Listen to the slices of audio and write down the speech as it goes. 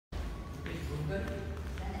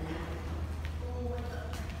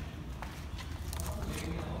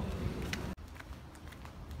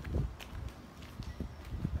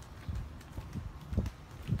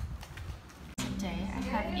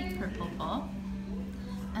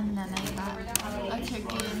And then I got a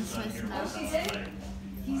turkey and Swiss milk.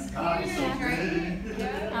 I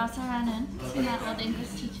also ran into my old English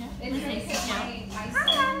teacher, Miss Joe.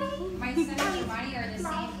 My son and Giovanni are the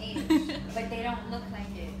same age, but they don't look like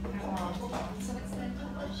it. So what's the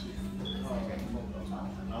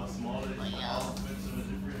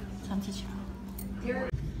Time to chow.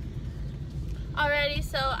 Alrighty,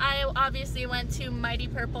 so I obviously went to Mighty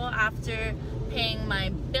Purple after paying my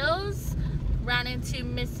bills. Ran into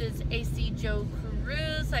Mrs. AC Joe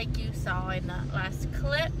Cruz, like you saw in that last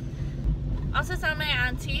clip. Also saw my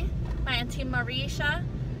auntie Marisha,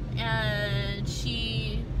 and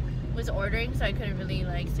she was ordering, so I couldn't really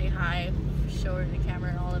like say hi, show her the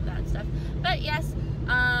camera and all of that stuff. But yes,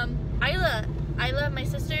 Isla, my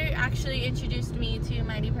sister, actually introduced me to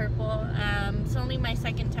Mighty Purple. It's only my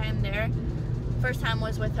second time there. First time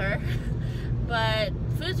was with her. But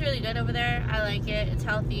food's really good over there. I like it. It's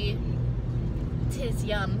healthy. Tis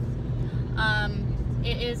yum.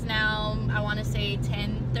 It is now, I want to say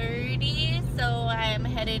 10:30, so I'm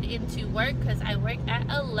headed into work because I work at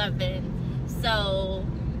 11. So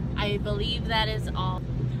I believe that is all.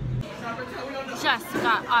 Just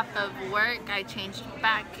got off of work. I changed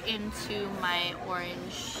back into my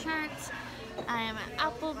orange shirt. I am at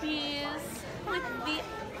Applebee's with the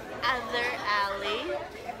other Allie.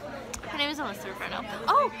 Her name is Alyssa Ruffano.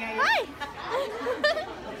 Oh, hi!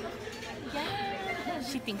 Yeah.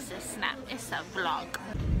 She thinks this snap is a vlog.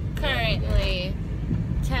 Currently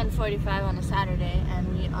 10:45 on a Saturday, and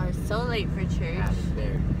we are so late for church.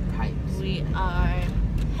 We are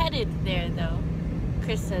headed there though.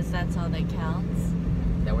 Chris says that's all that counts.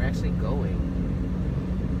 That we're actually going.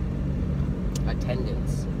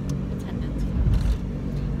 Attendance. Attendance counts.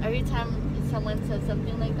 Every time someone says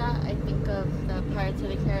something like that, I think of the Pirates of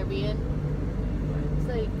the Caribbean. It's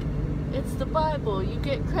like, it's the Bible. You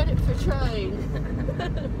get credit for trying.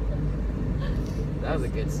 That was a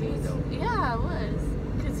good scene though. Yeah, it was.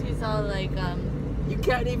 Because he's all like, you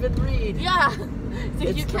can't even read. Yeah. So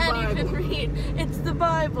you can't even read. It's the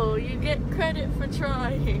Bible. You get credit for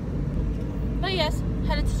trying. But yes,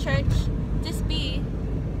 headed to church. This B,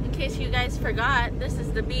 in case you guys forgot, this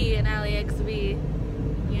is the B in Allie XB.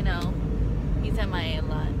 You know, he's MIA a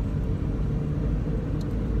lot.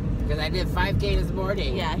 Because I did 5K this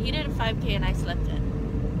morning. Yeah, he did a 5K and I slept in.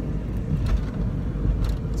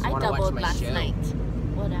 I doubled last night.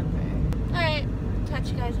 Whatever. Alright, catch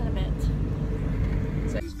you guys in a bit.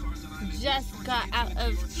 Just got out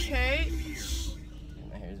of church.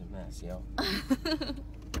 My hair's a mess, yo.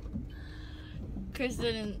 Chris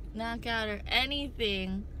didn't knock out or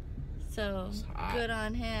anything, so good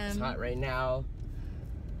on him. It's hot right now.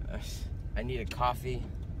 I need a coffee.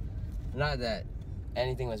 Not that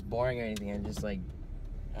anything was boring or anything. I'm just like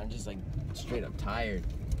straight up tired.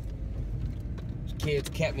 Kids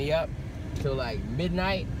kept me up till like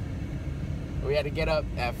midnight. We had to get up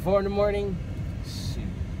at 4 in the morning. Shoot.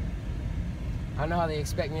 I don't know how they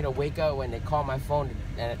expect me to wake up when they call my phone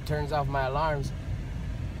and it turns off my alarms.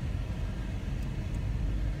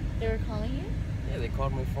 They were calling you? Yeah, they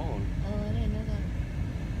called my phone. Oh, I didn't know that.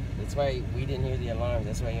 That's why we didn't hear the alarms.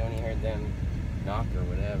 That's why you only heard them knock or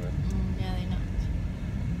whatever. Yeah, they knocked.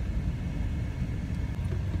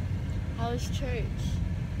 How was church?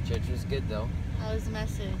 Church was good though. How was the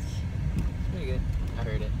message? It's pretty good. I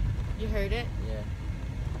heard it. You heard it? Yeah.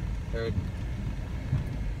 Heard.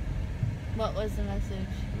 What was the message?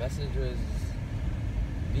 The message was,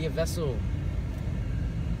 be a vessel.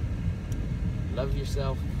 Love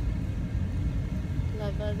yourself.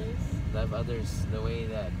 Love others. Love others the way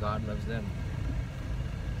that God loves them.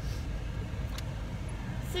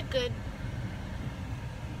 It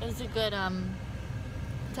was a good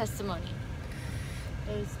testimony.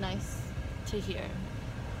 It was nice to hear.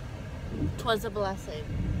 'Twas a blessing.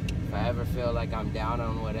 If I ever feel like I'm down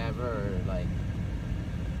on whatever, or like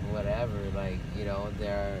whatever, like, you know,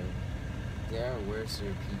 there are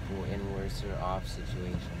worser people in worser off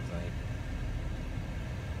situations. Like,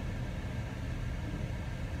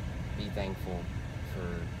 be thankful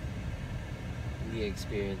for the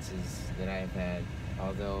experiences that I've had,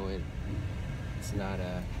 although it's not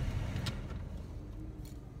a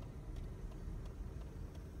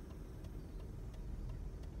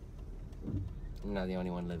I'm not the only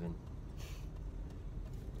one living.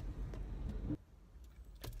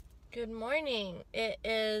 Good morning. It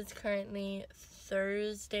is currently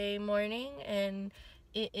Thursday morning and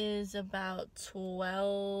it is about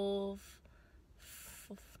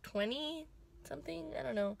 12:20 something. I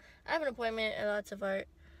don't know. I have an appointment at Lots of Art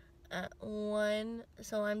at 1,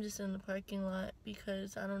 so I'm just in the parking lot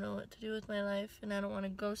because I don't know what to do with my life and I don't want to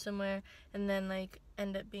go somewhere and then like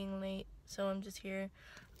end up being late, so I'm just here.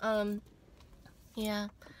 Yeah,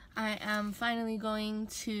 I am finally going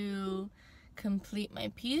to complete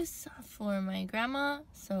my piece for my grandma,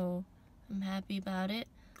 so I'm happy about it.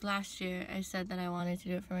 Last year I said that I wanted to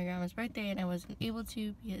do it for my grandma's birthday and I wasn't able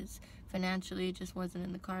to because financially it just wasn't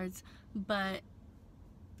in the cards, but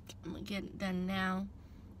I'm gonna get it done now,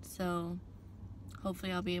 so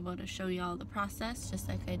hopefully I'll be able to show you all the process just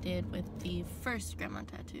like I did with the first grandma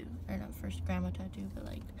tattoo, or not first grandma tattoo, but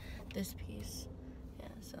like this piece. Yeah,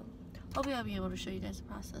 so hopefully I'll be able to show you guys the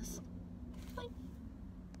process. Bye.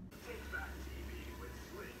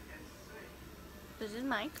 This is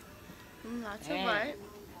Mike. Lots of art.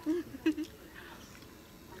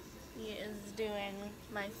 He is doing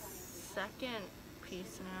my second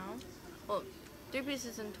piece now. Well, 3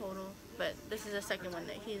 pieces in total, but this is the second one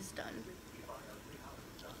that he's done.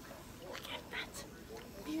 Look at that.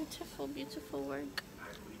 Beautiful, beautiful work.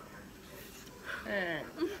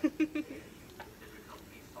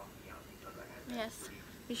 Yes,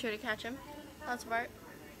 be sure to catch him. Lots of art.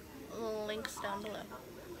 Links down below.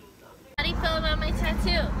 How do you feel about my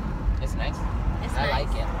tattoo? It's nice. It's I nice.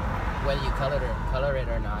 like it. Whether you color it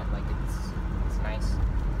or not, like it's nice.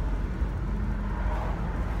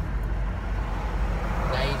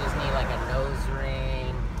 Now you just need like a nose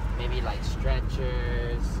ring, maybe like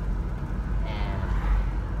stretchers,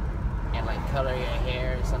 and like color your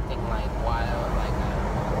hair something like wild, like a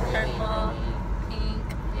really, Purple, pink,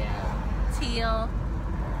 yeah. teal.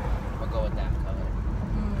 We'll go with that color.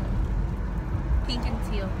 Pink and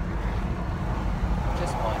teal.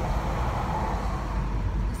 Just one.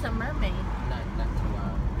 It's a mermaid. Not too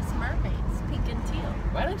wild. It's mermaids, pink and teal.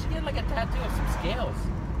 Why don't you get like a tattoo of some scales?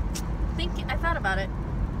 I thought about it,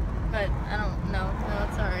 but I don't know. No,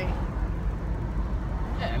 it's alright.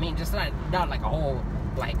 Yeah, I mean just not like a whole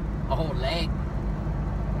leg.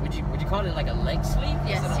 Would you call it like a leg sleeve?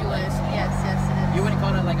 Yes, Is it a you would. leg sleeve? Yes, it is. You wouldn't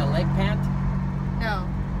call it like a leg pant? No.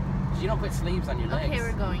 'Cause you don't put sleeves on your legs. Okay,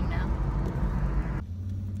 we're going now.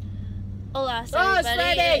 Hola, Oh, it's everybody.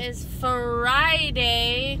 Friday! It is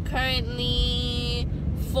Friday. Currently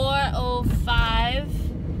 4:05.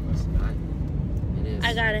 It's not. It is.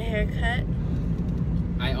 I got a haircut.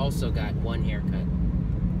 I also got one haircut.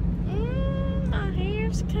 My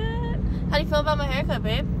hair's cut. How do you feel about my haircut,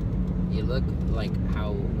 babe? You look like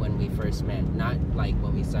how when we first met. Not like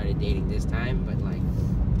when we started dating this time, but like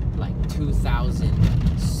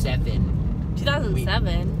 2007.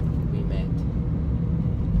 2007? We met.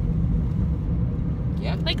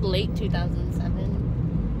 Yeah? Like late 2007.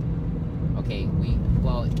 Okay,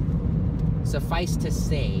 well, suffice to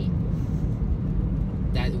say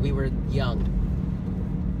that we were young.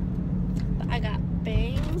 But I got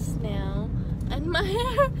bangs now, and my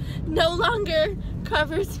hair no longer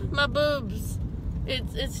covers my boobs.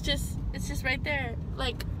 It's just right there.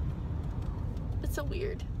 Like, it's so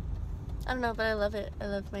weird. I don't know, but I love it. I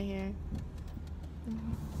love my hair.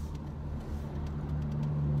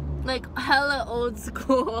 Like hella old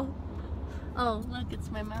school. Oh, look, it's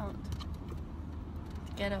my mount.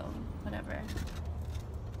 Ghetto, whatever.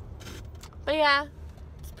 But yeah,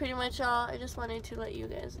 that's pretty much all. I just wanted to let you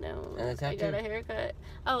guys know. And the I got tattoo. a haircut.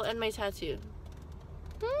 Oh, and my tattoo.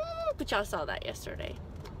 But y'all saw that yesterday.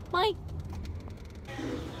 Bye.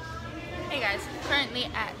 Hey guys, currently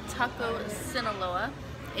at Taco SINALOA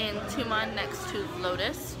in Tumon next to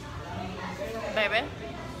Lotus. Baby,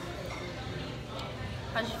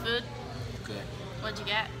 how's your food? Good. What'd you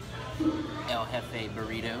get? El Jefe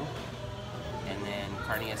burrito. And then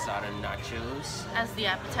carne asada nachos. As the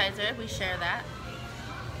appetizer, we share that.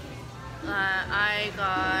 I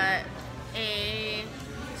got a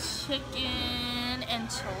chicken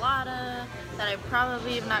enchilada that I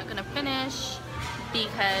probably am not gonna finish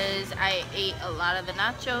because I ate a lot of the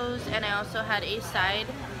nachos, and I also had a side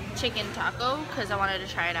chicken taco because I wanted to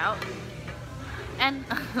try it out. And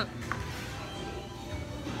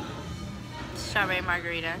strawberry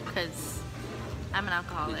margarita because I'm an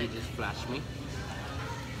alcoholic. Did you just flash me?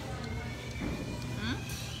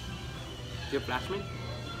 Did you flash me?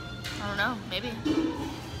 I don't know, maybe.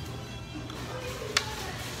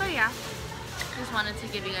 But yeah, just wanted to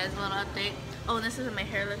give you guys a little update. Oh, and this is what my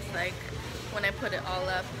hair looks like when I put it all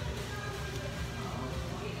up.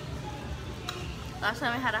 Last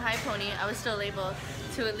time I had a high pony, I was still able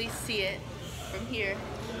to at least see it from here.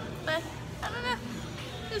 But, I don't know.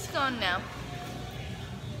 It's gone now.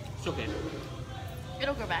 It's okay.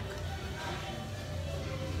 It'll grow back.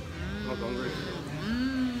 I'm hungry.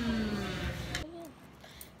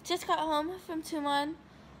 Just got home from Tumon.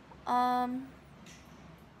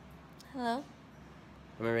 Hello?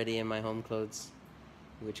 I'm already in my home clothes,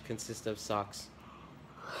 which consist of socks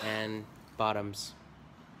and bottoms.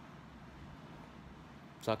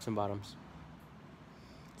 Socks and bottoms.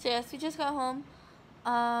 So yes, we just got home.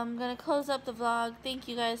 I'm gonna close up the vlog. Thank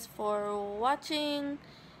you guys for watching.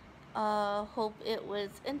 Hope it was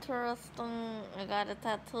interesting. I got a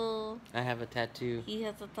tattoo. I have a tattoo. He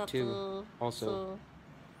has a tattoo. Too, also. So.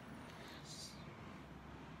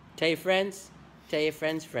 Tell your friends. Tell your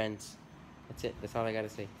friends' friends. That's it. That's all I gotta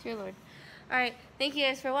say. Dear Lord. Alright, thank you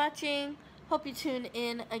guys for watching. Hope you tune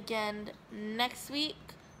in again next week.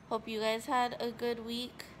 Hope you guys had a good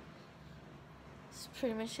week. That's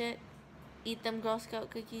pretty much it. Eat them Girl Scout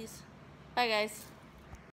cookies. Bye, guys.